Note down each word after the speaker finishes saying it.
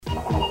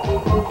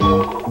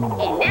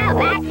And now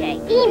back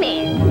to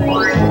He-Man.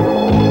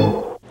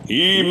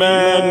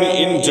 He-Man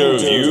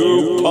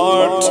Interview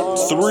Part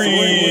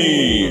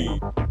 3.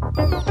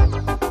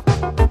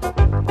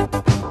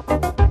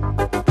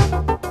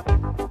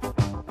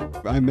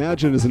 I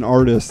imagine as an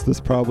artist, this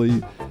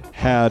probably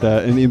had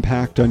an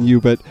impact on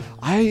you, but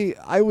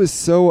I was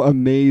so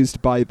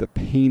amazed by the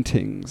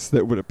paintings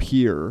that would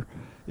appear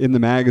in the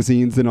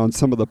magazines and on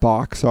some of the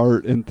box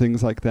art and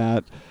things like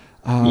that.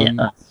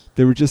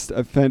 They were just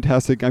a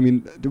fantastic. I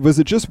mean, was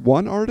it just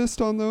one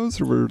artist on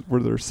those, or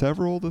were there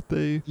several that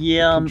they?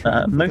 Yeah,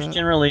 most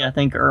generally, I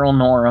think Earl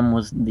Norham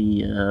was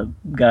the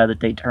guy that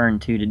they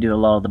turned to do a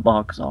lot of the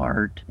box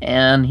art,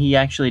 and he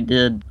actually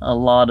did a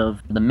lot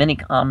of the mini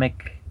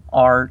comic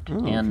art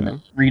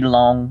and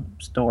read-along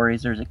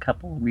stories. There's a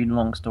couple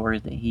read-along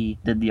stories that he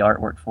did the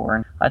artwork for,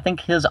 and I think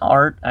his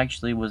art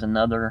actually was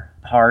another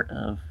part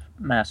of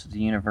Masters of the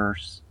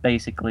Universe.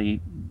 Basically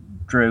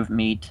drove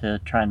me to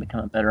try and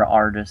become a better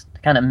artist,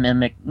 to kind of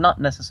mimic, not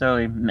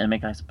necessarily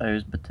mimic, I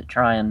suppose, but to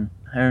try and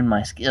hone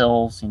my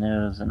skills,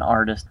 as an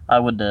artist. I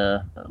would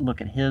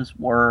look at his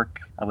work.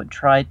 I would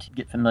try to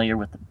get familiar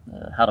with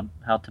how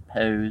to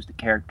pose the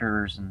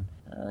characters and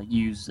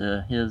use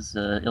his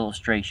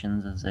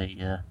illustrations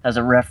as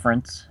a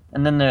reference.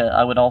 And then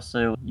I would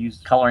also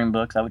use coloring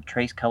books. I would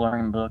trace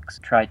coloring books,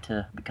 try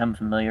to become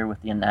familiar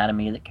with the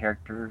anatomy of the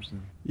characters.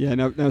 Yeah,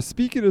 now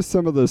speaking of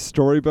some of the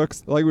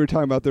storybooks, like we were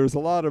talking about, there was a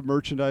lot of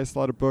merchandise, a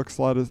lot of books,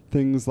 a lot of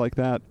things like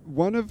that.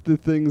 One of the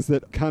things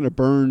that kind of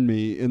burned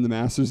me in the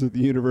Masters of the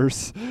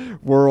Universe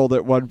world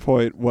at one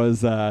point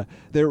was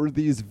there were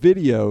these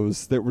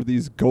videos that were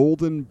these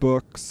Golden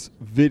Books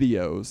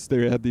videos.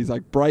 They had these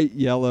like bright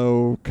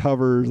yellow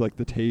covers, like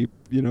the tape.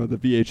 The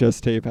VHS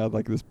tape had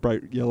like this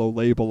bright yellow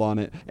label on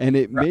it, and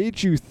it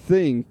made you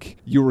think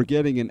you were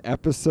getting an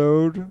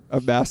episode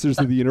of Masters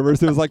of the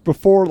Universe. It was like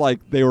before,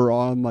 like they were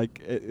on,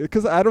 like,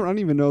 because I don't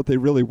even know if they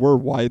really were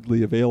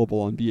widely available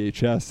on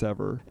VHS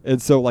ever.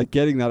 And so, like,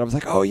 getting that, I was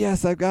like, oh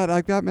yes, I've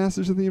got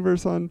Masters of the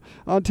Universe on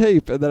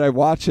tape. And then I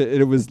watch it, and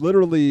it was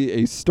literally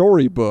a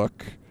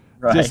storybook.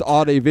 Right. Just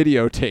on a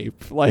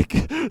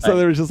videotape, so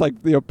there was just like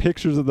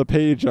pictures of the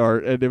page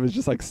art, and it was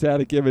just like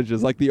static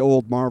images, like the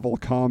old Marvel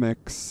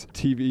Comics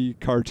TV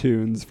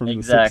cartoons from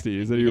the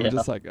 60s, and you were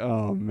just like,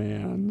 oh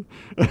man.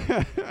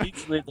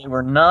 Usually they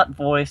were not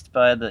voiced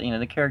by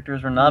the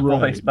characters were not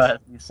voiced by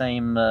the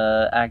same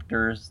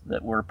actors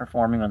that were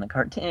performing on the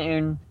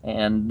cartoon,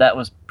 and that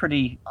was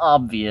pretty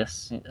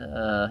obvious,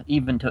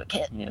 even to a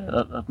kid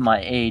of my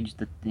age,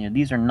 that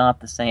these are not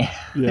the same.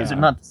 These are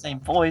not the same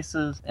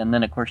voices, and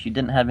then of course you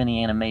didn't have any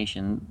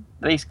animation,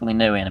 basically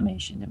no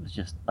animation. It was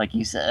just, like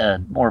you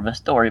said, more of a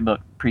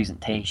storybook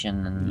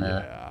presentation. And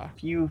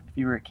if you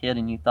were a kid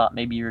and you thought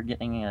maybe you were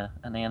getting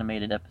an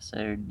animated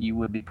episode, you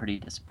would be pretty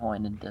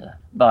disappointed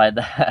by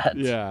that.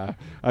 Yeah,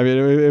 I mean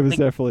it was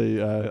definitely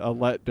a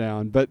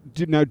letdown. But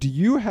do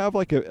you have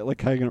like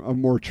kind of a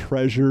more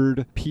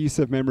treasured piece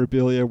of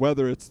memorabilia,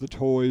 whether it's the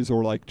toys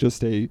or like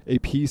just a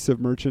piece of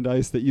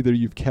merchandise that either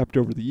you've kept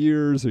over the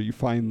years or you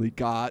finally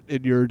got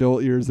in your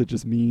adult years that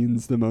just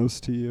means the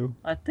most to you?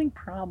 I think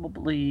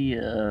probably,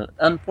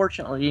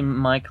 unfortunately,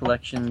 my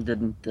collection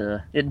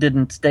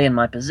didn't stay in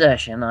my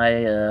possession.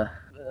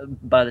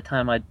 By the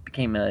time I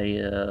became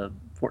a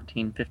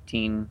 14,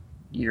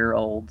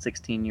 15-year-old,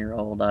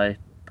 16-year-old, I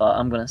thought,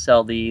 I'm going to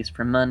sell these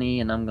for money,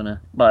 and I'm going to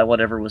buy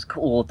whatever was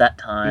cool at that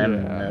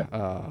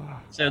time.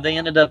 So they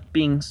ended up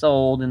being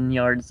sold in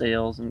yard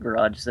sales and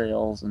garage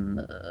sales,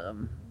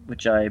 and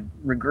which I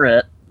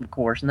regret, of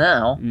course,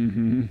 now.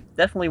 Mm-hmm.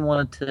 Definitely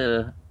wanted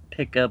to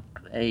pick up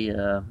a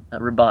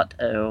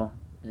Roboto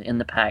in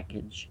the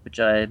package, which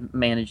I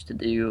managed to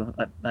do.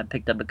 I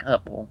picked up a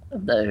couple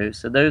of those.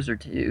 So those are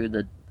two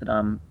that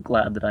I'm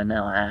glad that I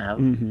now have.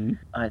 Mm-hmm.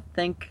 I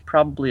think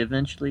probably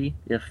eventually,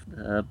 if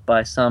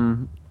by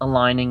some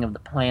aligning of the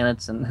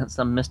planets and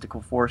some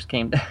mystical force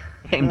came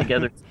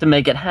together to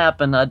make it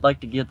happen, I'd like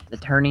to get the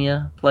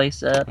Eternia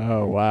playset.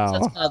 Oh, wow. So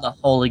that's kind of the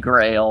holy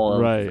grail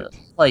of right.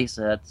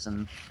 Playsets,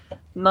 and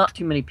not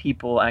too many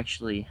people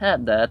actually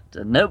had that.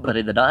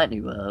 Nobody that I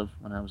knew of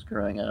when I was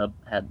growing up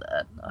had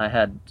that. I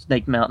had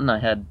Snake Mountain, I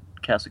had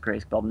Castle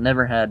Grayskull,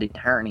 never had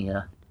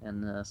Eternia.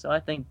 And so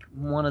I think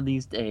one of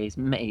these days,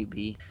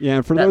 maybe. Yeah,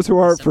 and for those who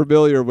aren't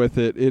familiar with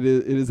it, it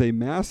is a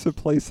massive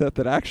playset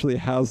that actually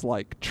has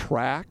like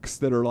tracks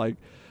that are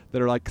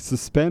like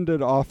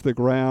suspended off the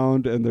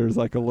ground, and there's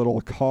like a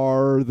little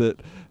car that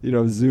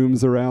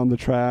zooms around the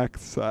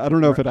tracks. I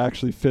don't know if it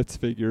actually fits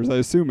figures. I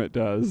assume it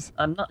does.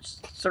 I'm not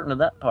certain of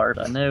that part.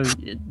 I know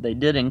they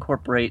did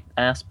incorporate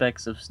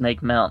aspects of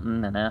Snake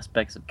Mountain and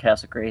aspects of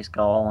Castle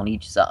Grayskull on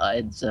each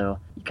side, so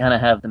you kind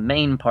of have the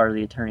main part of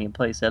the Eternia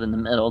playset in the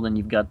middle, then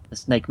you've got the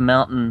Snake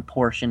Mountain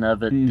portion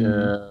of it.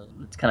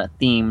 It's kind of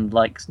themed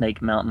like Snake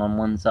Mountain on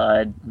one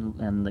side,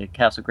 and the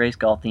Castle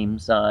Grayskull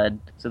themed side.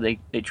 So they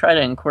try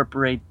to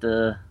incorporate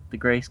the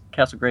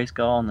Castle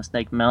Grayskull and the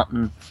Snake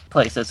Mountain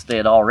playsets they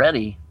had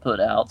already put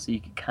out, so you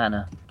could kind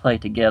of play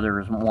together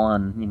as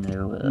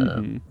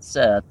one,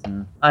 set.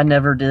 And I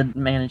never did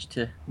manage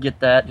to get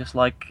that, just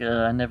like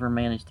I never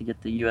managed to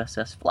get the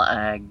USS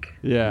Flag,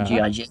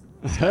 G.I. Jane.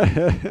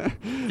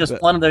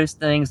 Just one of those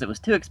things that was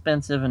too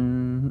expensive,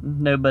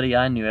 and nobody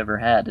I knew ever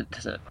had it.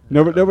 So.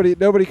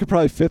 Nobody could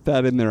probably fit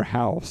that in their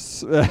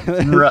house. Right.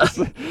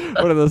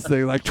 One of those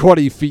things like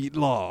 20 feet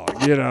long,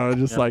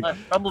 just like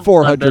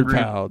 400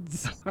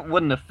 pounds.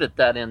 Wouldn't have fit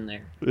that in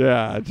there.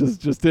 Yeah, it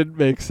just didn't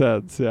make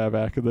sense. Yeah,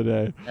 back in the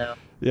day. No.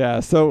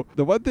 Yeah, so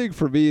the one thing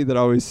for me that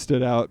always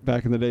stood out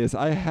back in the day is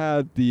I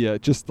had the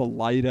just the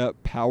light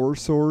up power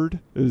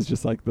sword. It was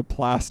just like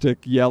the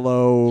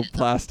yellow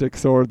plastic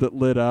sword that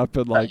lit up,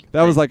 and like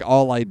that was like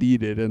all I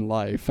needed in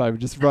life. I would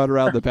just run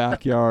around the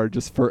backyard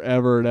just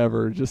forever and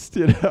ever, just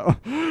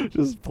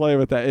just play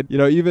with that. And,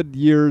 even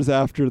years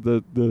after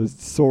the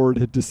sword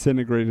had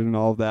disintegrated and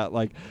all of that,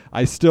 like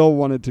I still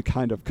wanted to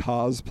kind of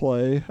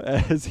cosplay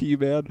as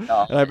He-Man.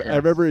 Oh, and I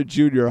remember in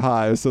junior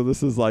high, so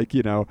this is like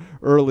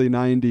early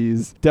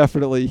 90s.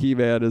 Definitely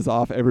He-Man is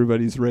off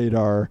everybody's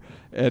radar,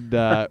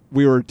 and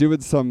we were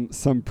doing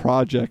some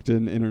project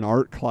in an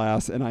art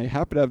class, and I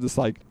happened to have this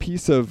like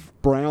piece of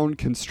brown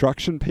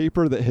construction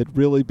paper that had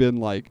really been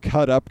like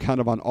cut up kind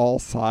of on all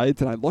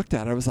sides, and I looked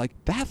at it, I was like,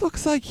 that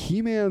looks like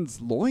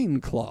He-Man's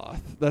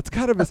loincloth. That's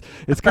kind of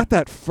it's got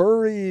that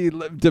furry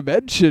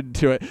dimension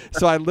to it.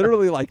 So I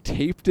literally like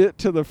taped it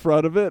to the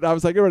front of it, and I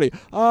was like, everybody,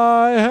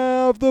 I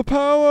have the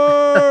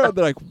power, and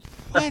they're like,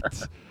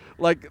 what?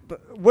 Like,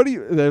 what do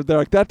you? They're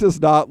like, that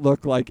does not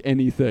look like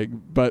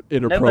anything but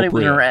inappropriate.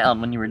 Nobody was around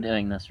when you were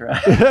doing this,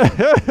 right?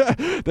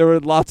 There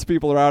were lots of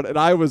people around, and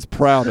I was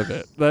proud of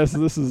it. This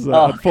is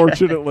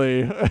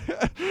unfortunately,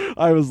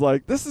 I was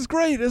like, this is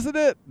great, isn't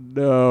it?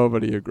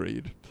 Nobody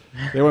agreed.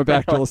 They went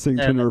back to listening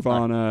to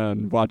Nirvana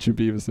and watching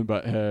Beavis and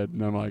Butthead,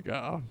 and I'm like,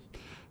 oh,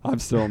 I'm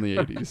still in the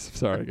 80s.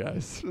 Sorry,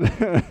 guys.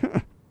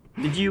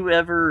 Did you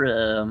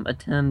ever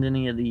attend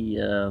any of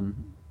the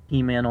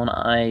He-Man on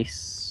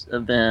Ice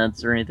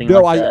events or anything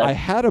like that? No, I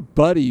had a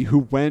buddy who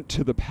went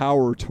to the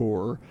Power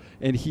Tour,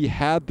 and he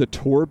had the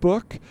tour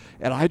book,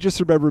 and I just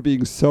remember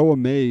being so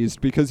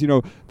amazed because,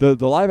 the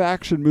live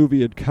action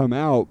movie had come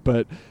out,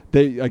 but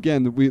they,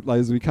 again,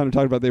 as we kind of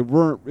talked about,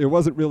 it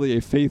wasn't really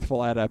a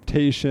faithful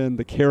adaptation.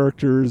 The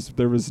characters,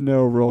 there was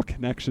no real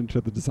connection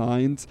to the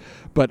designs,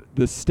 but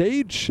the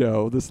stage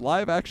show, this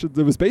live action,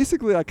 it was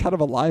basically like kind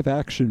of a live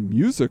action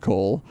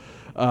musical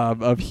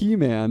of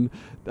He-Man.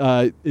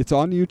 It's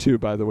on YouTube,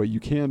 by the way. You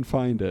can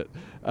find it.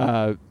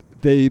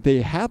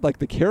 They had like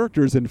the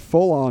characters in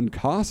full-on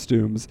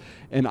costumes,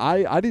 and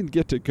I didn't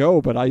get to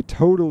go, but I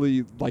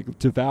totally like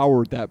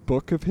devoured that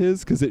book of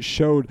his because it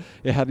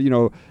had kind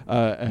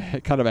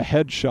of a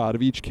headshot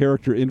of each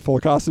character in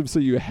full costume. So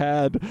you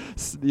had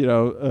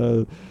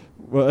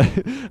well,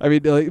 I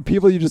mean, like,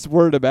 people you just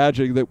weren't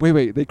imagining that.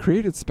 Wait, they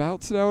created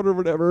spouts now or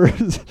whatever.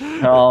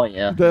 Oh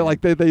yeah.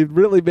 They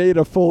really made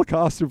a full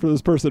costume for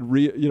this person.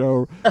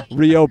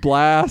 Rio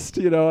Blast.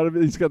 What I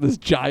mean? He's got this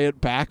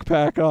giant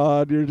backpack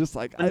on. You're just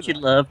like, wouldn't you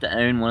love to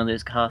own one of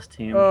those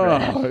costumes?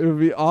 Oh, it would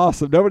be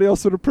awesome. Nobody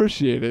else would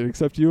appreciate it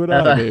except you and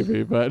I,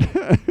 maybe. But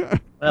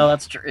well,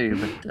 that's true.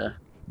 But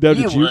now,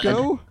 did you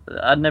go?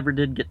 I never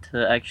did get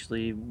to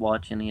actually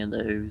watch any of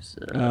those.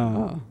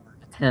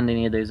 Attend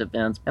any of those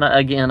events, and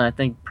I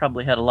think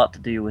probably had a lot to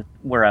do with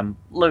where I'm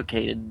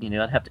located.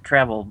 I'd have to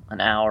travel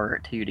an hour or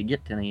two to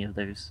get to any of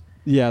those.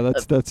 Yeah,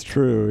 that's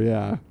true.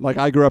 Yeah, like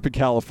I grew up in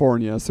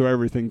California, so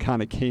everything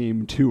kind of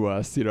came to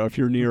us. If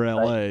you're near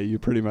LA, you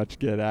pretty much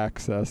get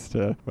access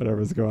to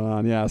whatever's going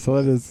on. Yeah,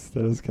 so that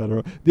is kind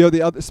of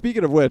the other.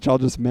 Speaking of which, I'll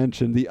just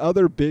mention the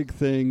other big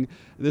thing.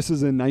 This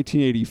was in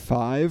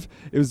 1985.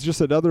 It was just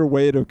another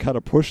way to kind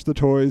of push the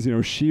toys.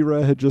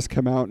 She-Ra had just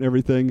come out and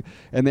everything,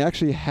 and they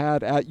actually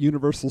had at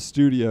Universal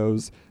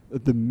Studios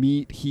the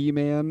Meet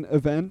He-Man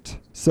event.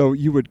 So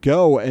you would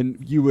go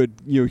and you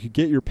could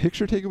get your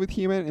picture taken with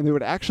He-Man, and they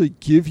would actually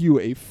give you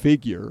a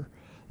figure.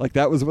 Like,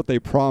 that was what they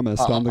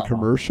promised on the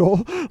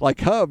commercial. Like,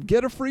 come,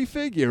 get a free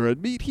figure and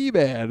meet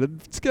He-Man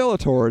and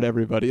Skeletor and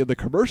everybody. And the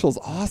commercial's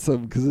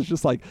awesome because it's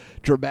just like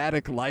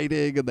dramatic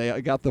lighting, and they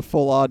got the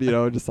full-on,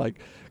 just like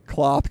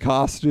cloth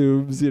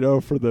costumes,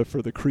 for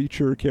the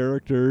creature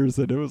characters,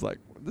 and it was like,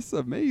 this is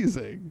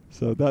amazing.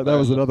 So that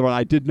was another one.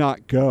 I did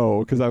not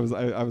go because I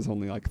was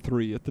only like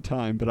 3 at the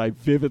time, but I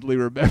vividly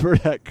remember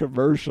that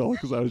commercial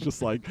because I was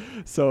just like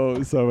so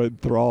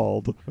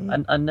enthralled.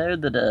 I know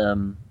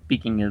that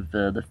speaking of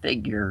the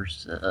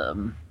figures,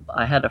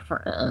 I had a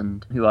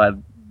friend who I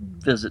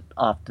visit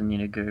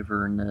often, go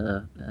over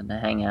and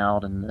hang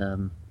out,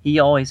 and he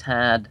always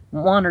had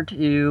 1 or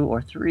 2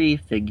 or 3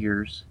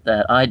 figures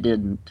that I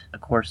didn't. Of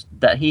course,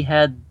 that he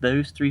had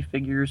those 3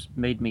 figures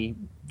made me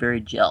very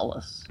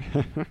jealous.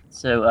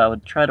 So I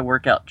would try to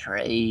work out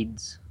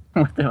trades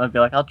with them. I'd be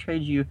like, I'll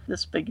trade you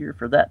this figure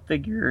for that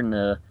figure,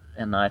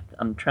 and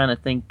I'm trying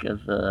to think of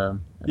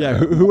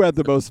who had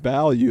the most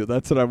value.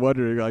 That's what I'm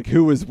wondering, like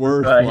who was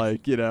worth, right.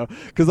 Like,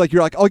 because like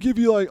you're like, I'll give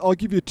you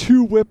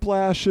 2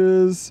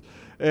 Whiplashes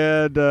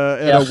and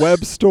a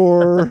web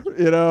store,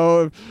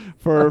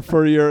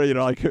 for your,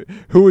 like,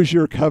 who was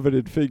your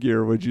coveted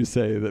figure, would you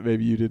say, that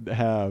maybe you didn't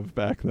have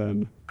back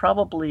then?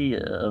 Probably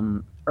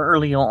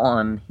early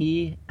on,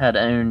 he had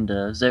owned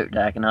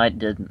Zodak and I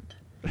didn't.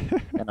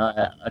 And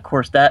of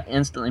course, that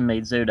instantly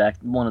made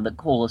Zodak one of the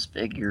coolest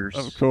figures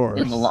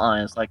in the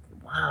line. It's like,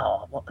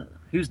 wow,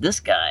 who's this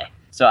guy?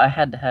 So I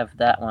had to have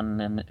that one,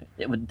 and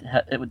it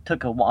would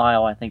took a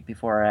while, I think,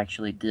 before I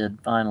actually did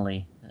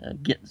finally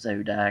get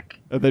Zodak.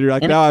 And then you're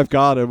like, now I've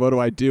got him. What do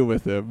I do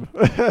with him?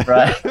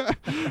 Right.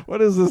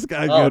 What is this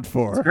guy good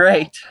for? It's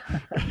great.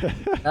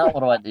 Now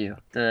what do I do?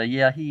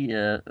 He.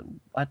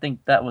 I think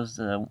that was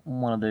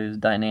one of those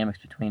dynamics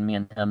between me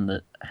and him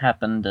that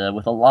happened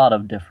with a lot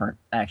of different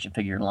action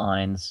figure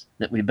lines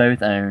that we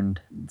both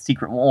owned.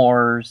 Secret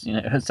Wars,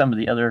 some of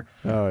the other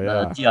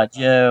G.I.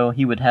 Joe.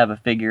 He would have a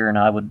figure, and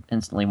I would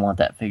instantly want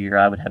that figure.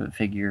 I would have a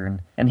figure,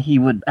 and he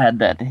would add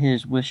that to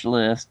his wish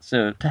list.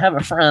 So to have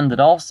a friend that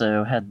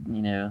also had,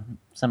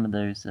 some of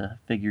those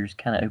figures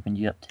kind of opened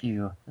you up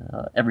to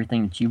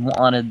everything that you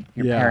wanted.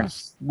 Your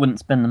parents wouldn't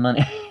spend the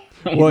money.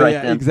 Well, right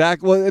yeah, then.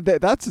 exactly. Well,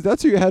 that's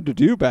what you had to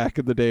do back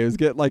in the day, is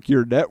get like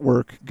your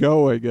network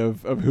going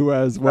of who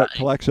has what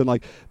collection.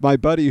 Like my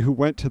buddy who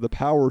went to the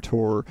Power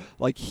Tour,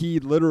 like he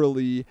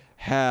literally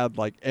had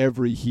like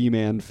every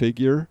He-Man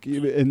figure,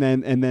 and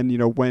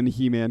then when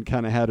He-Man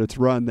kind of had its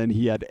run, then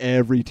he had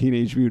every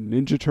Teenage Mutant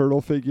Ninja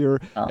Turtle figure,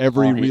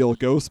 every real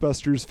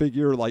Ghostbusters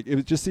figure. Like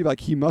it just seemed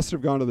like he must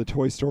have gone to the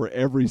toy store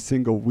every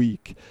single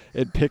week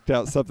and picked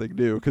out something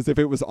new, because if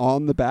it was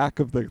on the back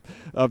of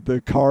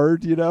the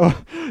card,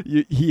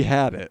 he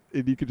had it,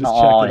 and you could just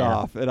check it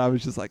off. And I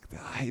was just like,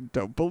 I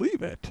don't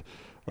believe it.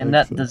 And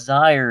that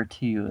desire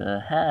to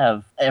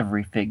have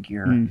every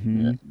figure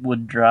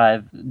would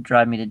drive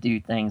me to do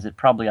things that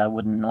probably I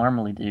wouldn't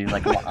normally do,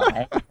 like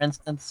lie, for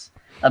instance,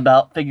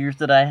 about figures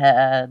that I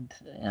had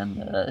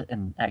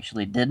and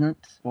actually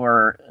didn't,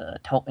 or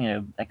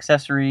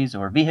accessories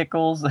or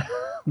vehicles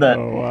that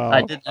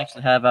I didn't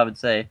actually have. I would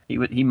say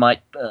he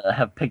might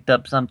have picked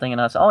up something, and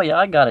I said, "Oh yeah,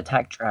 I got a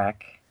Tack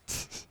Track."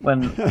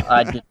 When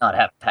I did not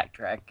have a Tack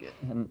Track.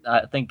 And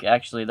I think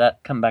actually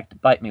that come back to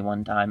bite me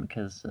one time,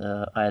 because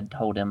I had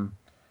told him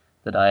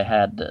that I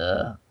had,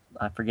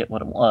 I forget what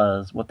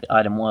the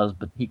item was,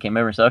 but he came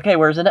over and said, "Okay,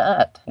 where's it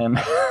at?" And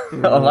I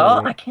was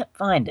like, I can't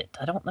find it.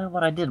 I don't know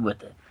what I did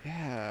with it.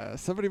 Yeah,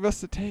 somebody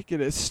must have taken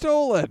it.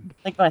 Stolen.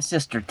 I think my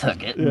sister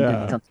took it.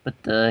 Yeah.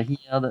 But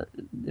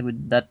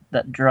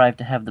that drive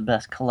to have the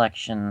best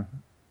collection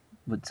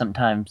would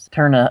sometimes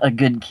turn a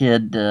good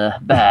kid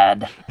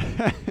bad.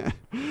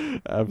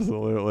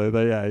 Absolutely.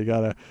 You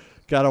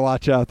gotta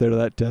watch out there to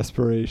that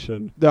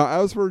desperation.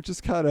 Now, as we're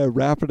just kind of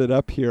wrapping it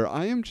up here,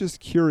 I am just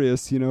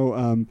curious,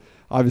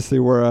 obviously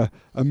we're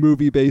a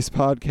movie-based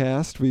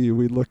podcast. We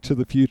look to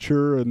the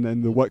future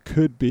and the what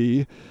could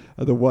be,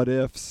 the what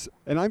ifs.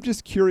 And I'm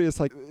just curious,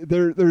 like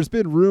there's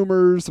been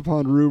rumors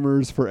upon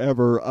rumors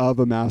forever of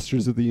a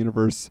Masters of the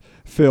Universe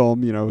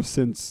film,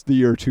 since the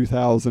year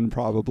 2000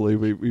 probably.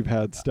 We've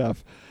had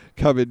stuff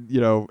coming,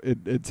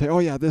 and say, oh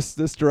yeah,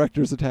 this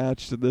director's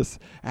attached and this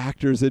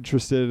actor's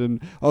interested,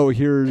 and oh,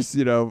 here's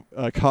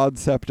a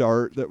concept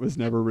art that was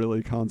never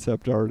really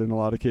concept art in a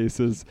lot of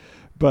cases.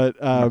 But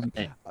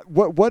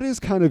what is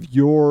kind of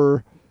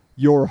your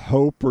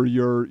hope or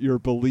your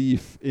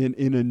belief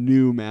in a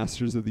new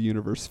Masters of the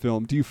Universe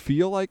film? Do you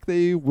feel like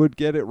they would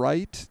get it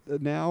right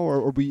now, or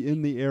are we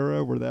in the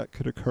era where that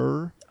could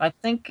occur? I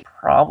think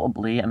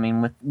probably. I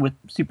mean, with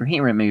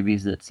superhero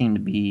movies that seem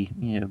to be,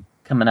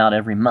 coming out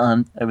every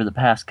month over the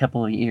past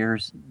couple of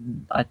years,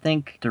 I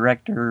think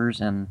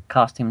directors and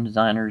costume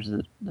designers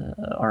that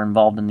are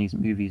involved in these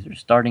movies are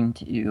starting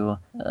to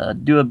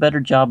do a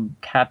better job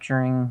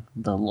capturing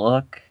the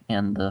look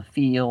and the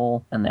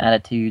feel and the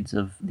attitudes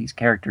of these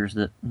characters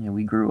that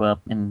we grew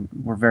up and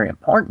were very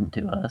important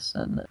to us,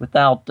 and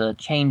without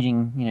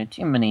changing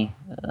too many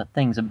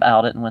things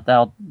about it, and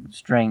without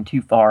straying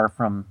too far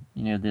from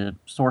the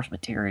source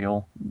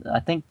material. I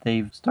think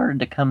they've started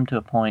to come to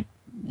a point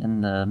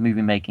in the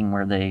movie making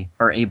where they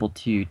are able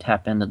to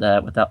tap into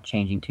that without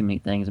changing too many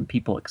things, and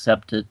people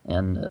accept it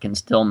and can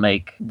still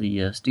make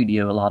the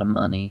studio a lot of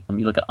money.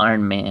 You look at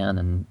Iron Man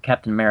and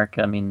Captain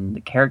America, I mean, the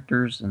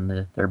characters and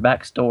their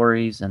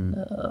backstories and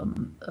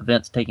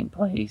events taking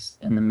place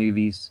in the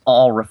movies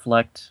all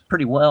reflect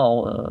pretty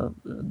well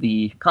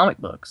the comic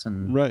books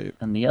and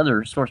the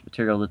other source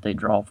material that they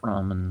draw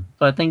from. And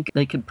so I think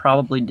they could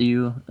probably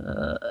do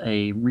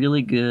a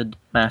really good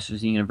Masters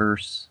of the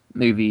Universe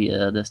movie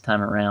this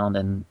time around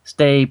and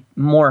stay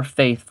more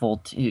faithful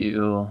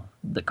to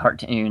the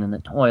cartoon and the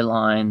toy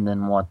line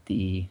than what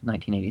the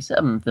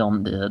 1987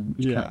 film did,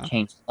 which kind of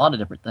changed a lot of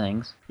different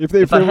things. If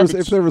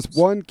there was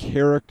one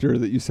character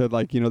that you said,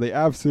 like, they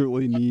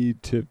absolutely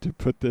need to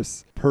put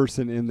this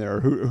person in there,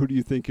 who do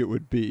you think it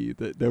would be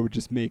that would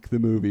just make the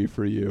movie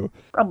for you?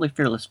 Probably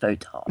Fearless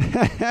Photog.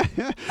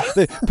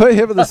 They put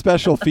him in the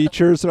special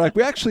features. They're like,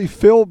 we actually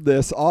filmed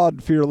this on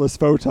Fearless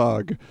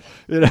Photog.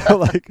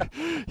 Like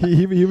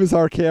he was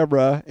our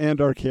camera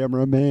and our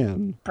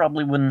cameraman.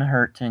 Probably wouldn't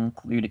hurt to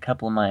include a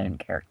couple of my own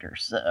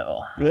characters.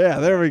 So yeah,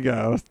 there we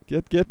go.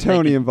 Get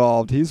Tony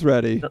involved. He's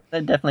ready. They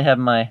can definitely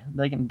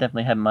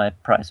have my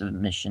price of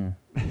admission.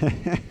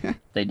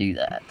 They do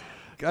that.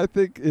 I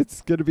think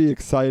it's going to be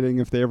exciting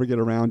if they ever get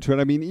around to it.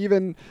 I mean,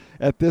 even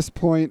at this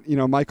point,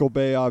 Michael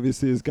Bay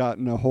obviously has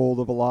gotten a hold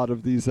of a lot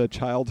of these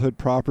childhood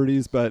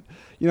properties, but,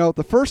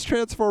 the first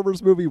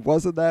Transformers movie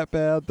wasn't that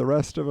bad. The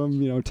rest of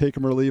them, take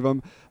them or leave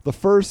them. The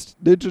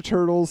first Ninja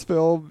Turtles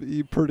film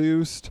he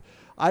produced,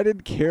 I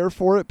didn't care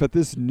for it, but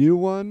this new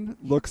one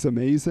looks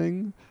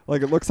amazing.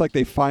 Like, it looks like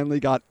they finally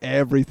got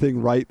everything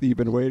right that you've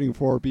been waiting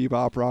for.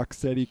 Bebop,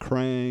 Rocksteady,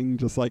 Krang,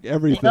 just like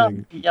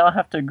everything. Yeah, I'll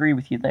have to agree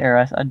with you there.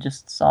 I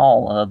just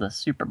saw the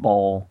Super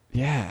Bowl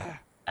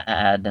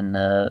ad,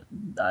 and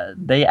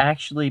they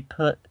actually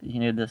put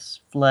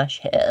this flesh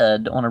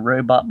head on a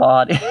robot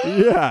body.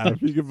 Yeah,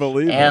 if you can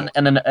believe it. And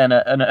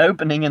an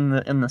opening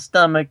in the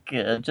stomach,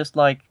 just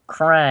like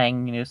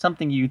Krang.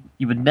 Something you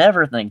would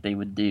never think they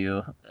would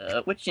do,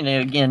 which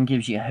again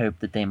gives you hope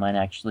that they might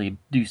actually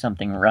do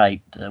something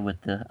right with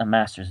a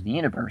Masters of the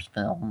Universe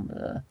film.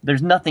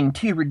 There's nothing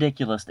too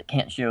ridiculous that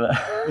can't show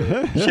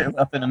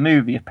up in a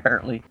movie,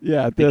 apparently.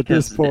 Yeah, at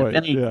this point, if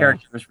any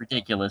character is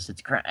ridiculous,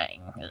 it's Krang.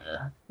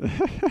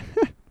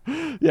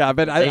 Yeah,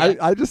 but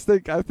I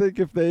think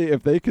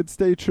if they could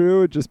stay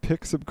true and just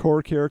pick some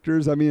core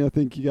characters, I mean, I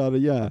think you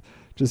gotta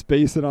just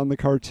base it on the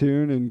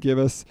cartoon and give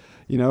us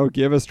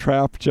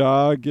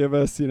Trapjaw, give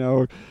us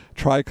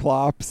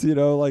Triclops,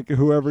 like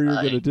whoever you're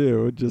gonna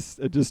do,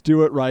 just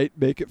do it right,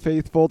 make it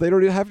faithful. They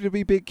don't even have to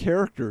be big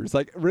characters.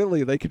 Like,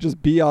 really, they could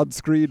just be on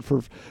screen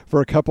for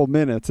a couple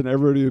minutes and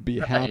everybody would be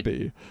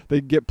happy.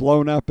 They'd get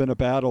blown up in a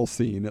battle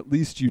scene. At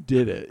least you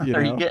did it.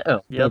 There you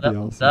go. Yeah,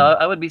 awesome.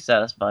 I would be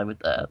satisfied with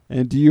that.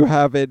 And do you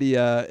have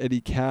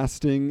any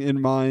casting in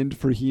mind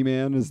for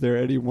He-Man? Is there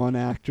any one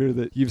actor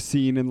that you've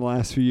seen in the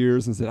last few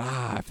years and said,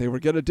 if they were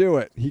gonna do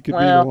it, he could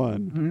be the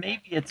one?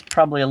 Maybe it's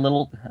probably a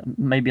little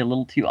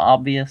too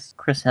obvious.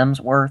 Chris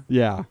Hemsworth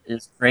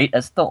is great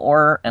as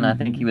Thor, and I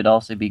think he would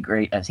also be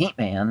great as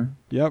He-Man.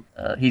 Yep.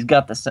 He's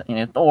got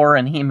Thor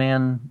and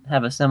He-Man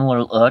have a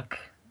similar look,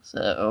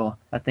 so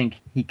I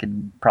think he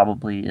could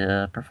probably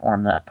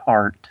perform that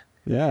part.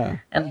 Yeah.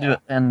 And do it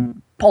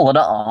and pull it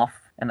off.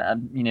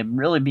 And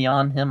really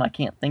beyond him, I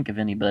can't think of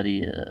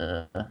anybody.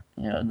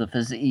 The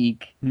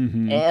physique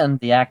and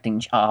the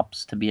acting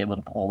chops to be able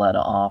to pull that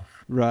off.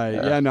 Right.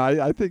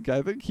 I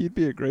think he'd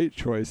be a great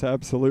choice.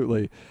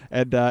 Absolutely.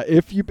 And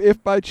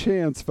if by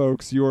chance,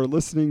 folks, you are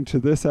listening to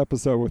this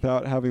episode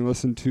without having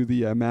listened to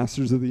the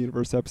Masters of the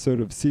Universe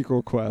episode of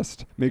Sequel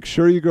Quest, make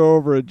sure you go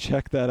over and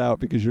check that out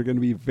because you're going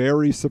to be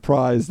very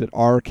surprised at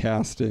our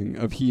casting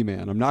of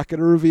He-Man. I'm not going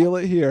to reveal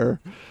it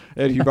here.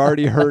 And you've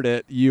already heard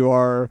it. You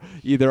are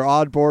either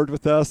on board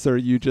with us or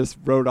you just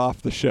wrote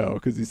off the show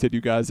because you said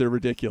you guys are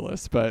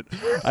ridiculous. But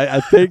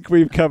I think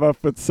we've come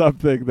up with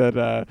something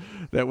that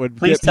would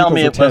Please get tell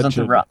me people's it wasn't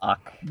attention. The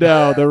Rock.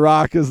 No, The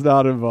Rock is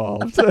not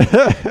involved.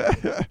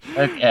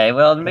 Okay,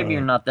 well, maybe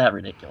you're not that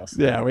ridiculous.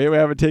 Yeah, we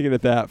haven't taken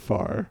it that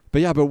far.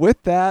 But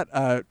with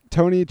that,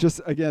 Tony,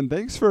 just again,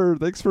 thanks for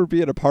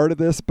being a part of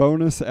this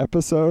bonus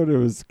episode. It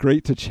was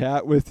great to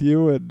chat with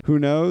you. And who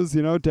knows,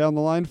 down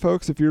the line,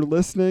 folks, if you're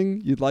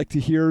listening, you'd like to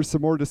hear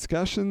some more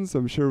discussions,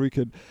 I'm sure we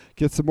could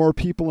get some more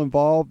people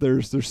involved.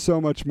 There's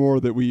so much more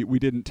that we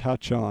didn't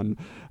touch on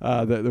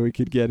that we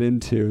could get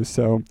into.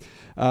 So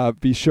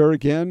be sure,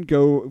 again,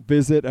 go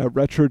visit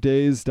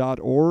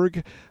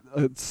retrodays.org.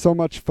 It's so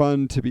much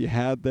fun to be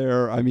had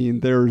there. I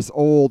mean, there's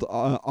old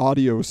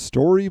audio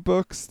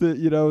storybooks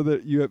that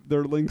there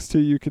are links to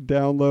you can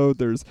download.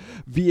 There's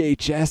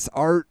VHS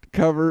art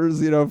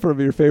covers,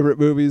 from your favorite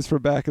movies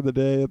from back in the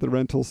day at the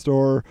rental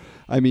store.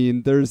 I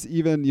mean, there's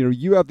even,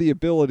 you have the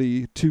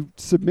ability to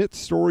submit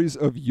stories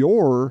of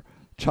your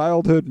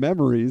childhood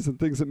memories and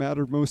things that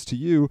mattered most to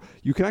you.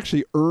 You can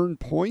actually earn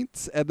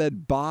points and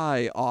then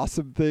buy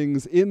awesome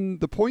things in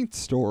the points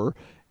store,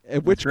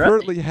 which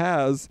currently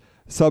has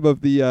some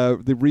of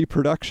the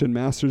reproduction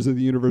Masters of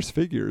the Universe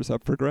figures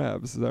up for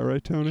grabs. Is that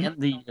right, Tony?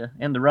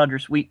 And the Roger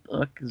Sweet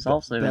book is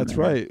also in there. That's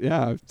right.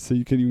 Yeah. So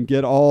you can even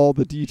get all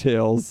the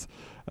details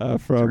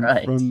from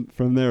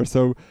there.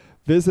 So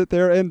visit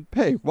there, and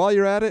hey, while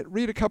you're at it,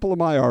 read a couple of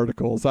my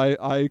articles.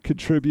 I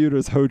contribute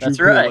as Hoju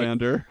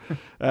Coolander,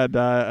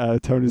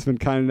 and Tony's been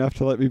kind enough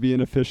to let me be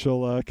an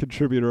official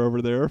contributor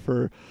over there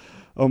for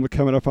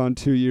coming up on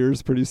 2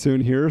 years pretty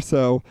soon here.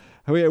 So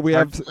we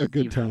have a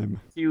good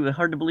time.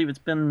 Hard to believe it's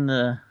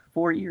been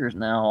 4 years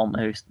now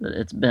almost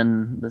that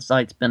the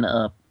site's been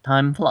up.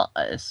 time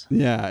flies.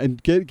 Yeah,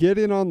 and get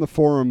in on the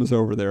forums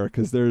over there,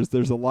 because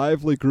there's a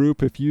lively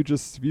group. If you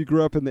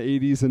grew up in the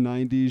 80s and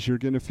 90s, you're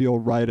gonna feel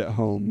right at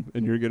home,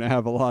 and you're gonna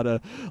have a lot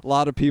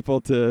of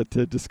people to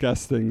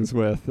discuss things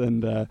with.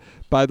 And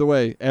by the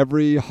way,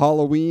 every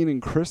Halloween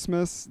and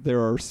Christmas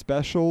there are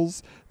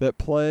specials that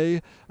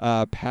play.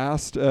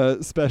 Past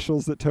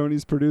specials that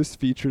Tony's produced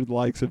featured the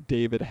likes of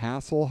David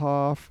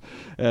Hasselhoff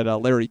and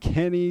Larry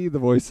Kenney, the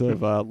voice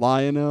of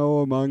Lion-O,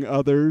 among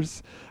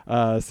others.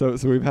 So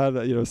we've had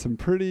some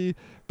pretty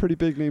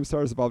big name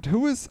stars involved.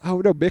 Who is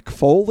Mick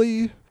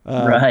Foley?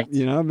 Right.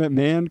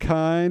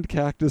 Mankind,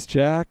 Cactus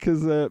Jack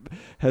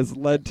has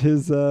lent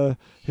his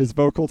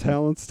vocal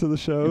talents to the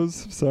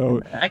shows.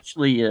 So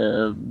actually,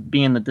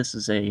 being that this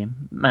is a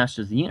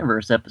Masters of the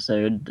Universe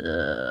episode,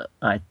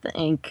 I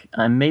think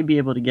I may be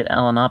able to get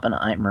Alan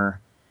Oppenheimer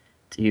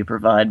to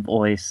provide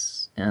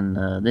voice in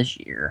this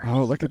year.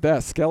 Oh, look at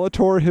that,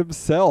 Skeletor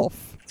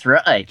himself. That's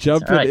right.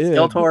 Jumping in.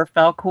 Skeletor,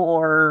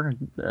 Falcor,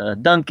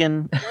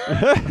 Duncan.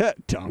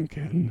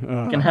 Duncan.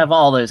 Can have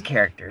all those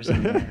characters.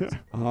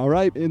 All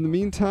right. In the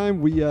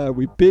meantime,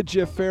 we bid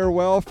you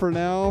farewell for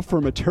now.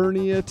 From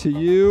Eternia to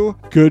you,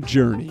 good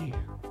journey.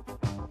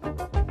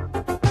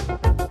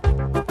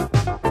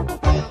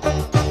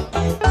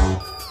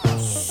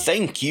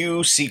 Thank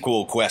you,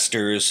 Sequel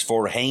Questers,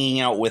 for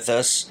hanging out with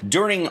us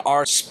during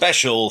our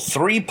special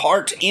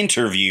 3-part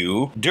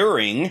interview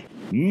during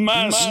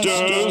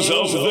Masters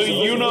of the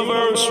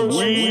Universe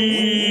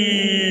Week.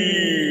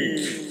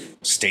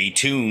 Stay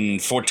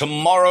tuned for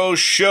tomorrow's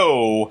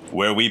show,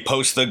 where we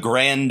post the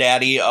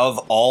granddaddy of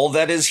all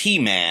that is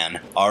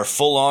He-Man, our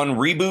full-on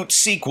reboot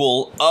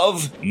sequel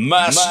of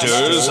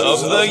Masters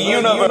of the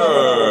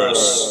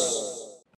Universe.